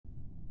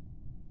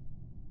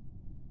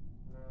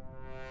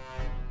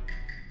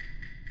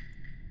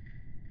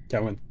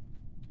Can't win.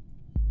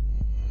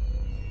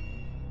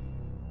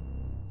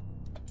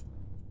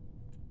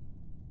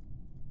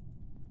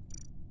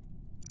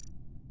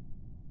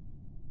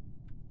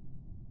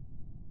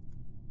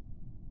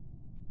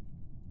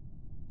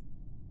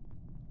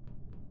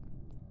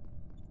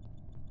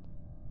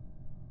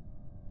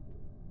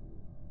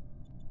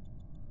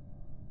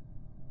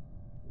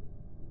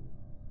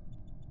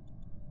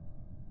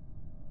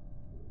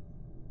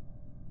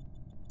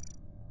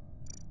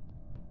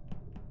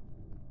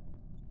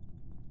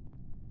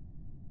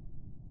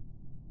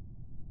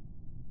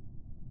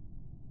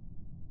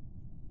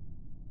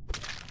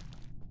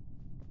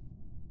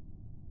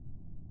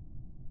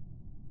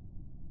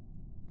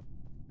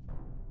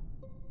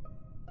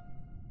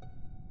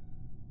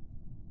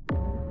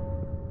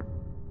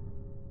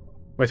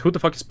 Wait, who the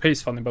fuck is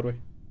Pace Funny, by the way?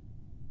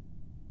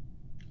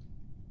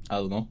 I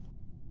don't know.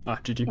 Ah,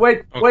 GG.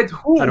 Wait,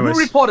 who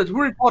reported?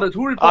 Who reported?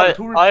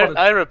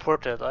 I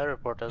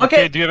reported.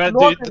 Okay, do you have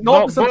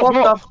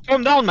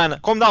calm down, man.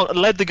 Calm down.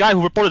 Let the guy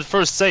who reported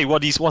first say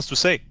what he wants to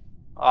say.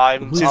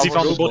 Since he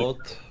found the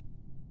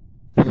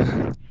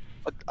body.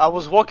 I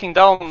was walking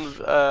down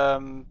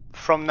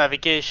from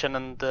navigation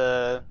and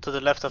to the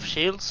left of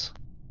shields.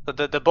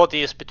 The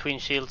body is between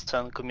shields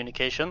and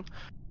communication.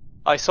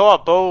 I saw a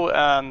bow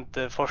and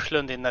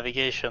Forslund in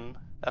navigation,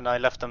 and I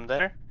left them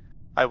there.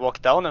 I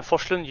walked down, and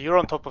Forslund, you're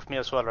on top of me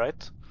as well,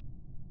 right?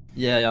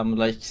 Yeah, I'm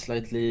like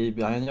slightly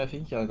behind you, I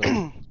think. I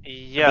don't...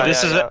 Yeah.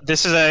 This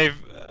is a.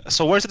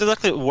 So where is it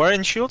exactly? Where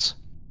in shields?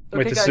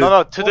 Wait, okay, guys,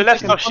 no, to the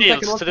left of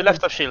shields. To the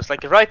left of shields,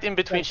 like right in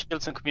between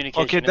shields and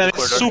communication. Okay, then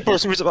it's super.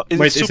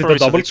 Wait, is it a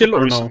double kill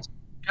or no?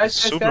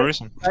 Guys,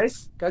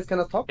 can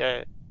I talk?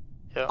 Yeah.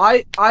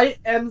 I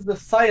am the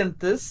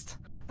scientist,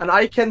 and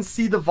I can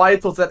see the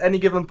vitals at any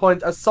given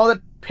point. I saw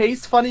that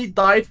Pace Funny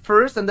died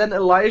first, and then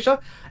Elijah.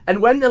 And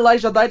when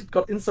Elijah died, it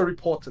got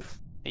insta-reported.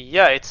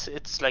 Yeah,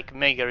 it's like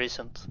mega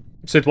recent.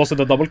 So it was a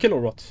double kill or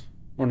what?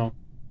 Or no?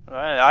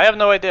 I have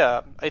no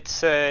idea.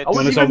 It's I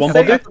wouldn't even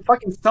say it's a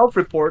fucking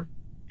self-report.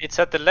 It's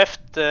at the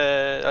left,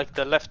 like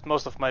the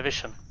leftmost of my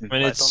vision. I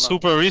mean, it's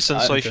super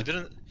recent, so if you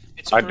didn't...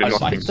 I do not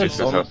think this is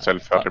a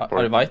self-report.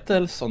 Are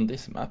vitals on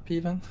this map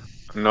even?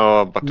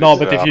 No, but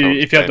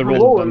if you have the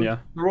role, then yeah.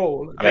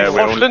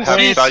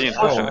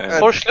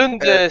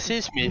 Forslund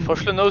sees me.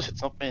 Forslund knows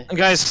it's not me.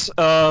 Guys,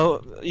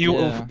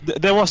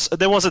 there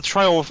was a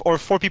trio or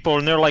 4 people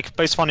near like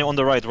Pace Funny on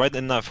the right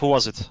in nav. Who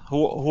was it?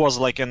 Who was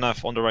like in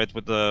nav on the right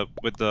with the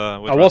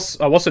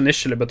I was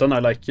initially, but then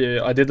I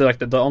did like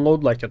the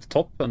download like at the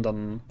top, and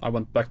then I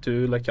went back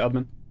to like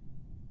admin.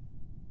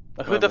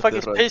 Who the fuck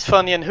is Pace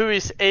Funny and who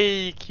is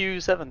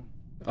AQ7?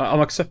 I'm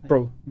Aqsept,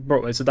 bro.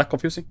 Bro, is it that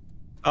confusing?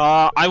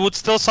 I would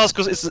still sus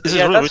because it's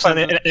really recent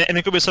and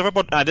it could be server,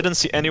 but I didn't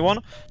see anyone.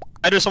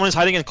 Either someone is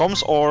hiding in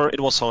comms or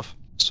it was self.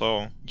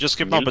 So just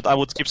skip now, but I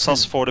would keep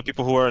sus for the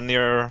people who are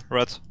near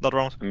red that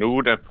round.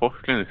 Nord and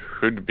Forslund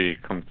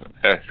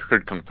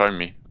should confirm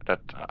me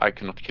that I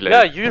cannot kill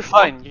anyone. Yeah, you're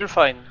fine. You're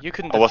fine. You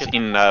couldn't. I was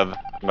in nav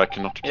and I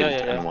cannot kill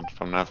anyone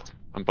from nav,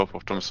 and both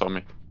of them saw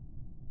me.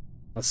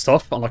 That's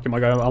tough. Unlucky, my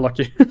guy.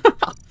 Unlucky.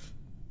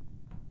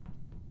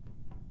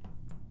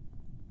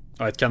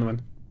 Alright, can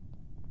win.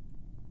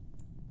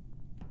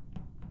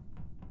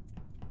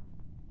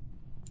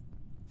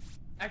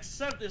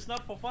 Aqsept is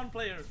not for fun,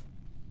 player.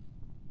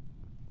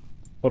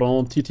 Hold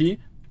on, TT.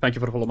 Thank you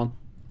for the follow, man.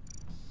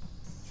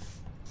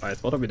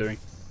 Alright, what are we doing?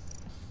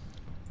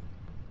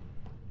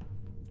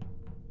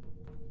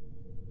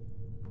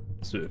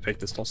 Let's do fake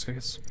this task, I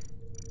guess.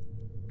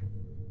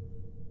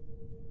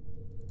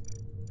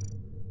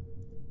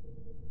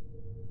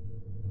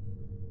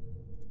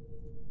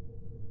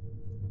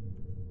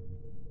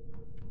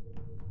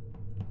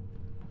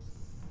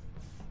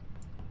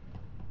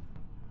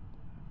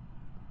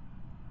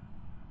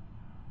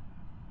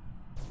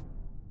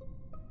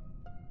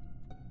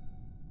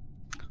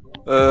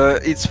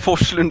 It's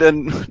Forslund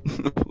and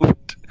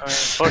Nord.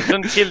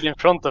 Forslund killed in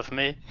front of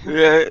me.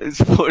 Yeah, it's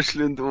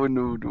Forslund or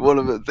Nord. One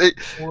of them. They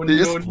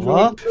just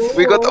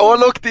we got all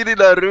locked in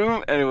a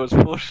room, and it was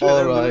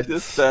Forslund. Right.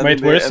 Just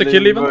wait, where's the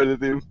kill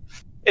even?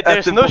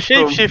 There's no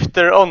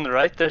shapeshifter on,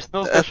 right? There's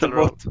no special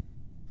role.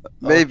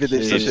 Maybe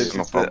there's a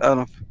shapeshifter. I don't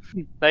know.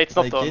 No, it's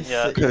not on.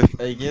 Yeah.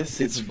 I guess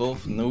it's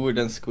both Nord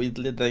and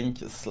Squidly then,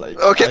 just like...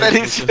 Okay, then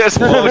it's just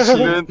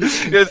Forslund.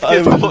 Just get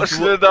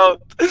Forslund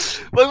out.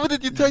 Why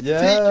wouldn't you try to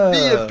take me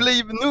and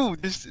blame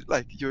Nord? This is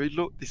like,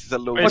 this is a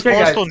low...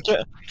 Okay,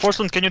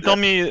 Forslund, can you tell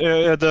me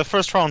the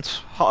first round?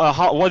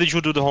 What did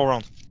you do the whole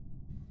round?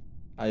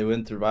 I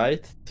went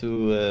right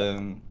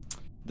to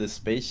the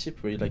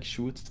spaceship where you like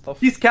shoot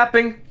stuff. He's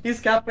capping. He's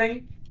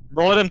capping.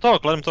 Bro, let him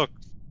talk.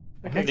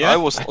 Okay. Yeah, I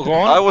was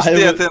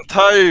there the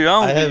entire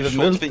round when you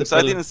shot things.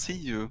 I didn't see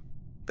you.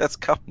 That's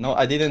cap. No,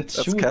 I didn't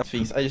shoot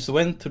things. I just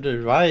went to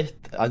the right.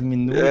 I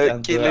mean, Nord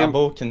and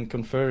Abo can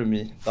confirm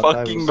me.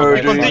 Fucking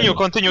murder.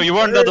 Continue. You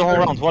weren't there the whole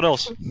round. What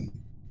else?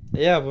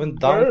 Yeah, I went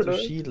down to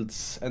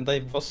shields, and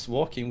I was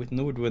walking with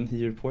Nord when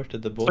he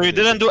reported the body. So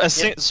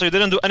you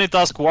didn't do any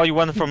task while you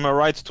went from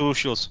right to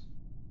shields?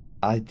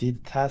 I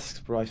did tasks,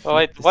 bro.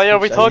 Wait, why are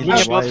we talking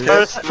about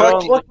first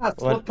round? What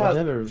task? What task?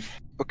 Whatever.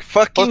 Okay,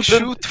 fucking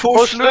shoot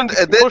Forslund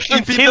and then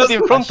if he killed in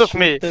doesn't... front of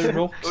me. The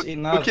rocks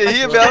enough. Okay,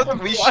 hear me out.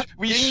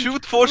 We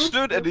shoot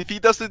Forslund and if he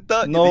doesn't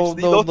die, No,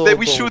 then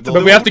we shoot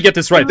But we have to get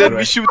this right, by then the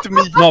we way. shoot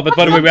me. No, but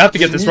by the way, we have to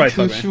get this right,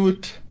 by We the way.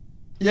 shoot.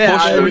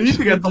 Yeah, we need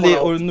to get someone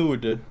or else.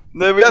 Nord.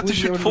 No, we have to Would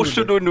shoot you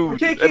Forslund or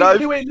Nude. Okay, And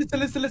I... wait,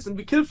 listen.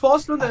 We kill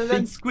Forslund and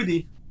then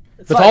Squiddy.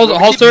 It's But fine.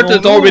 how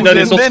certain are we that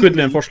it's not then-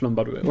 Squidly and Forslund,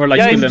 by the way? Or like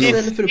Yeah, Squidly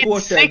and...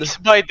 it's 6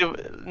 by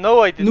the...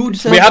 No, I didn't.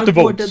 Nord We have to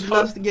vote.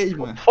 last game.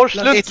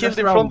 Forslund killed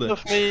in front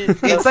of me.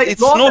 It's like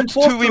It's Nord not and too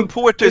Forslund.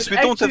 important. It's We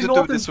don't have to actually do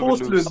Nord this and or we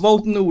lose. Forslund.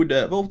 Vote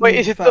Nord. Vote Wait, Nord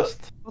is it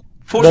fast.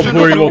 Forslund What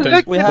were you or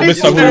voting? We have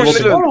Mr. to Who are you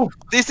vote. voting? Oh,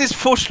 This is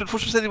Forslund.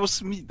 Forslund said it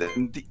was me.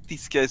 Then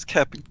this guy is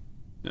capping.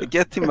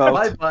 Get him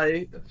out.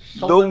 bye.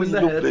 Shot Low them in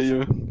the head.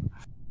 player.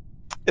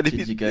 And if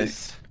GG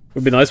guys.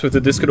 Would be nice with the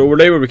Discord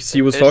overlay where we can see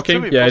who's There's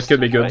talking. two Yeah, it could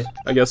be good,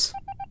 imposters, I guess.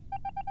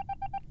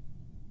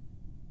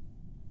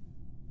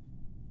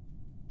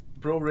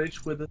 Bro,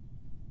 rage with it.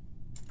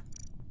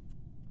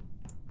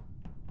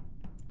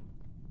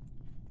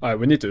 Alright,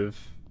 we need to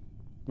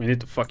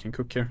fucking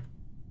cook here.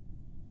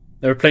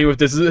 They're playing with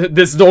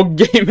this dog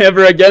game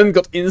ever again.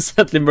 Got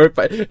instantly murked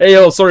by. Hey,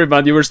 oh, sorry,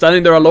 man. You were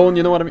standing there alone.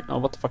 You know what I mean? Oh,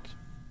 what the fuck?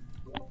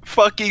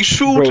 fucking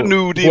shoot Bro,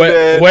 Nude in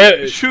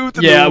there. Shoot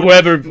yeah, Nude.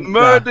 whoever.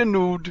 Murder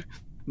Nude.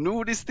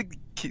 Nude is the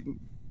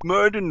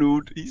murder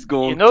Nude. He's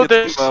gone. You know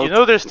Get him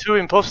out. there's 2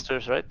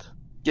 imposters, right?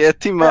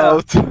 Get him Yeah.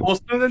 out.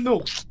 Forslund and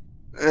Nord.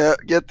 Yeah,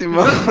 get him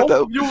out.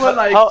 You were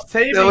like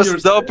saving There was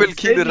yourself, double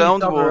kill saving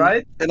round each other, one,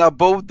 right? and our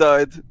bow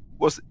died.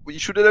 We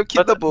shouldn't have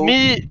killed the But bow.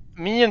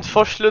 me and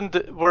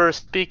Forslund were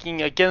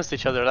speaking against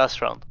each other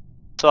last round.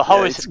 So how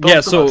Yeah, is it's- it Yeah,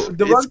 possible? so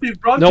The It's-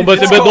 run no, but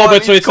It's no, gone,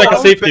 but so it's like a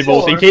gone. safety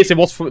vote in case it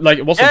was like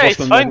it wasn't Yeah, it's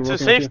Forslund fine that to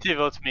was working with safety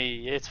vote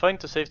me. It's fine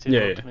to safety Yeah,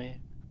 vote yeah. me.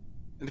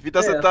 And if he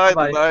doesn't Yeah, die,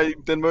 bye.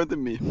 then murder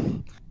me.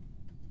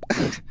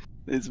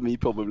 It's me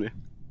probably.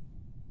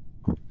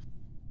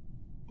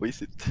 Or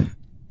is it?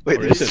 Wait,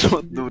 Or is it's it?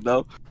 not Nude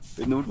now.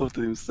 The Nude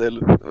voted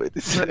himself. Wait,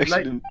 it's Like,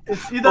 actually.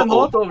 it's either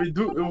not or we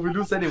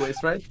lose anyways,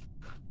 right?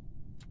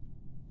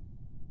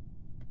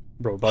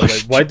 Bro, by the way,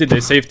 why did they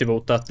safety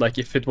vote that? Like,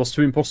 if it was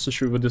 2 imposters,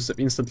 we would just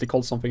instantly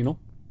call something, no?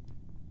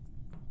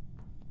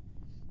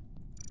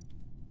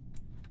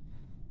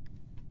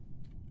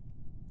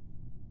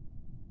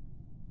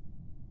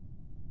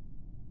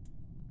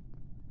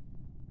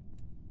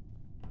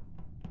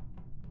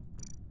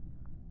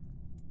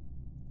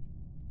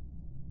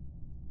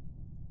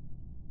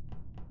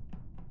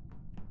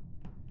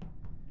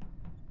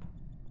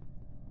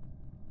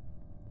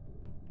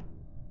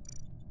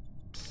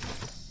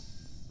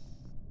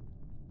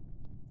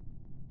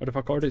 What the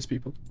fuck are these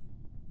people?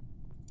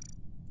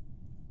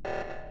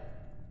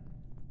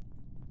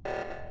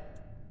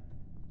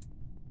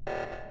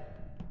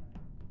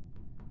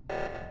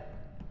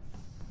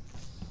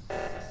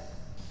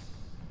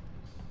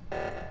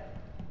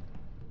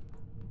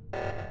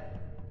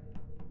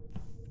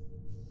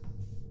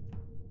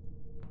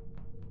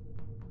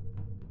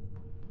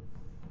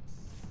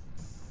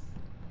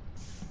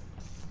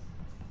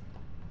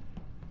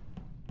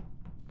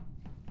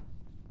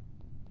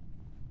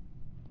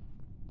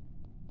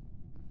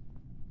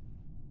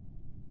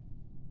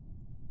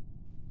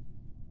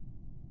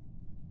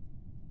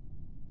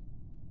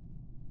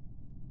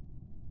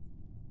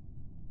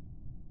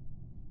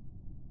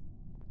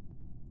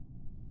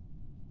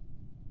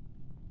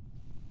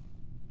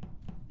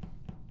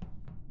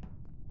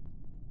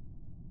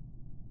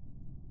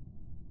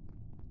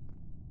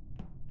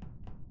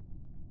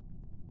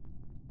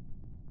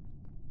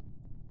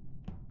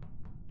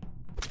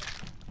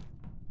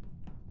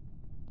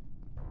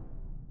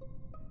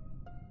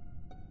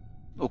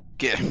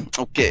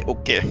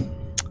 Okay.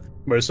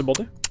 Where's the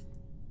body?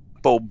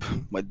 Bob,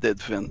 my dead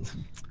friend.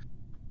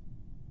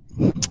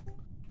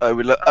 I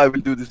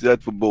will do this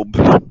right for Bob.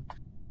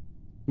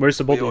 Where's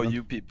the body? Where are then?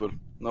 you people?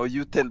 No,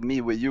 you tell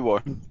me where you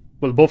are.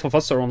 Well, both of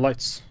us are on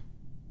lights.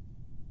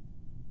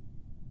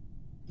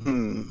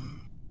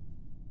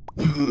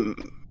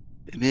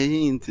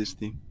 Very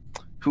interesting.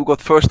 Who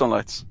got first on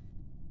lights?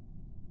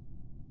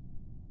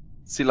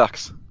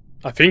 Silax.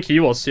 I think he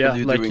was, yeah. are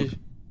you Like, doing?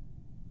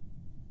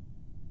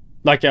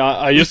 like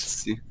I Let's just.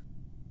 see.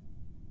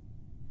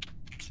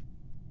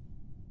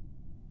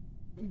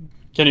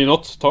 Can you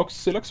not talk,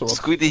 Silax, or what?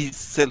 Squiddy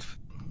himself.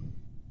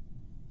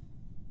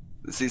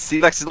 See,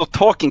 Silax is not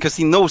talking because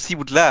he knows he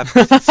would laugh.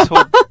 It's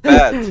so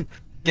bad.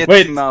 Get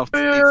Wait. him out.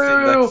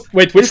 Yo.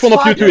 Wait, which It's one of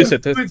you two fucking is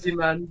it? Squiddy,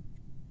 man.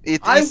 It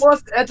I is.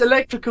 was at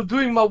electrical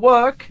doing my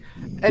work,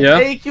 and Yeah.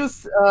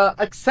 AQ's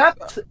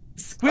Aqsept,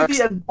 Squiddy,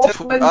 and Bob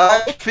went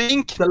I out.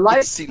 think The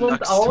lights it's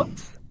went Silax. out.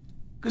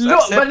 Because Look,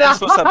 Aqsept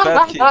but was a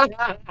bad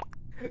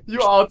kid.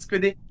 You out,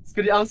 Squiddy.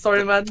 Squiddy, I'm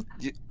sorry, man.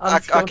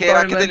 I'm so Okay, I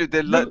sorry, can man.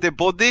 tell you, the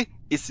body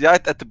is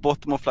right at the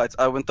bottom of lights.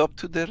 I went up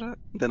to there,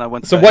 then I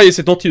went So back. why is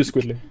it not you,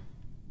 Squidly?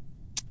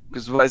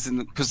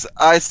 Because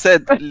I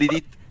said, let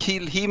it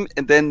kill him,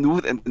 and then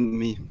Nude, and then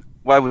me.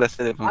 Why would I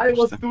say that? I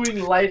was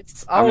doing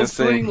lights. I I'm was just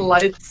saying. doing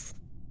lights.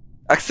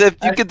 Aqsept,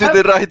 you can do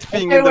the right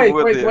thing in the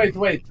world here.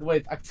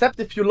 Wait. Aqsept,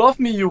 if you love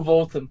me, you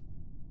vote him.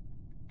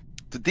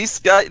 This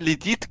guy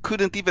legit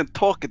couldn't even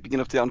talk at the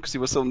beginning of the round because he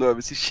was so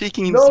nervous. He's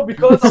shaking his... No,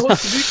 because I was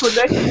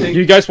reconnecting.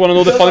 You guys wanna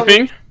know the funny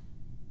thing?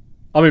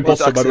 I'm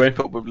imposter, by the way.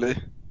 Probably.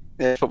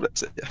 Yeah, probably.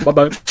 Yeah.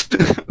 Bye-bye.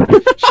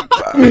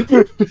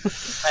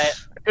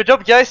 Good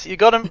job, guys. You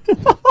got him.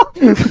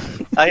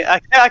 I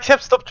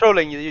Aqsept. Stop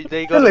trolling.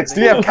 They got Felix,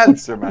 you have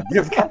cancer, man.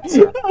 You have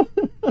cancer.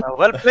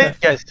 Well played,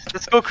 guys.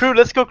 Let's go, crew.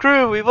 Let's go,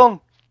 crew. We won.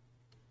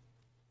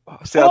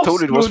 See, I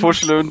told you it was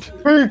Forslund.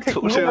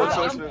 Told you it was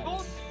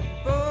Forslund.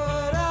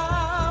 But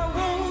I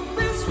won't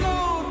be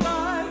slowed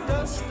by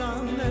dust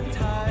on the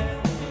tide.